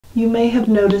You may have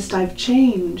noticed I've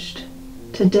changed.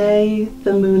 Today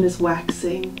the moon is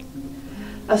waxing.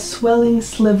 A swelling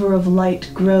sliver of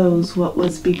light grows what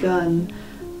was begun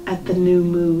at the new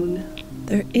moon.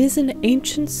 There is an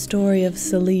ancient story of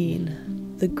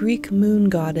Selene, the Greek moon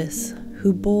goddess,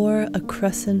 who bore a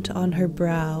crescent on her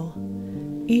brow.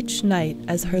 Each night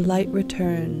as her light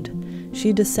returned,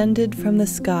 she descended from the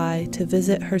sky to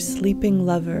visit her sleeping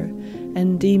lover,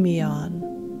 Endymion.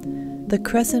 The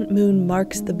crescent moon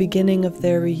marks the beginning of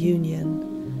their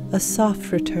reunion, a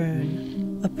soft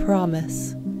return, a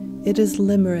promise. It is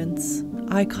limerence,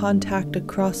 eye contact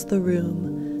across the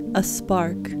room, a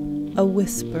spark, a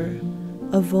whisper,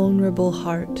 a vulnerable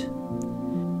heart.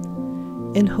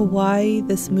 In Hawaii,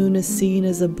 this moon is seen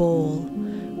as a bowl.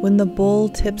 When the bowl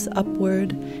tips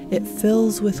upward, it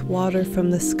fills with water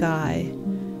from the sky.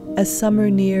 As summer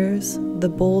nears, the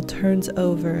bowl turns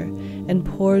over and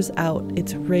pours out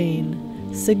its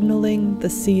rain, signaling the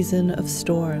season of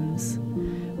storms.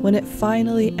 When it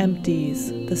finally empties,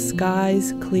 the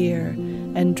skies clear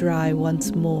and dry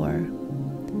once more.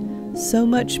 So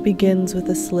much begins with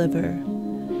a sliver,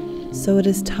 so it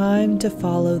is time to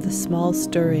follow the small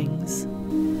stirrings.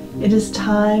 It is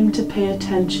time to pay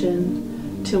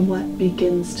attention to what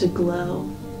begins to glow.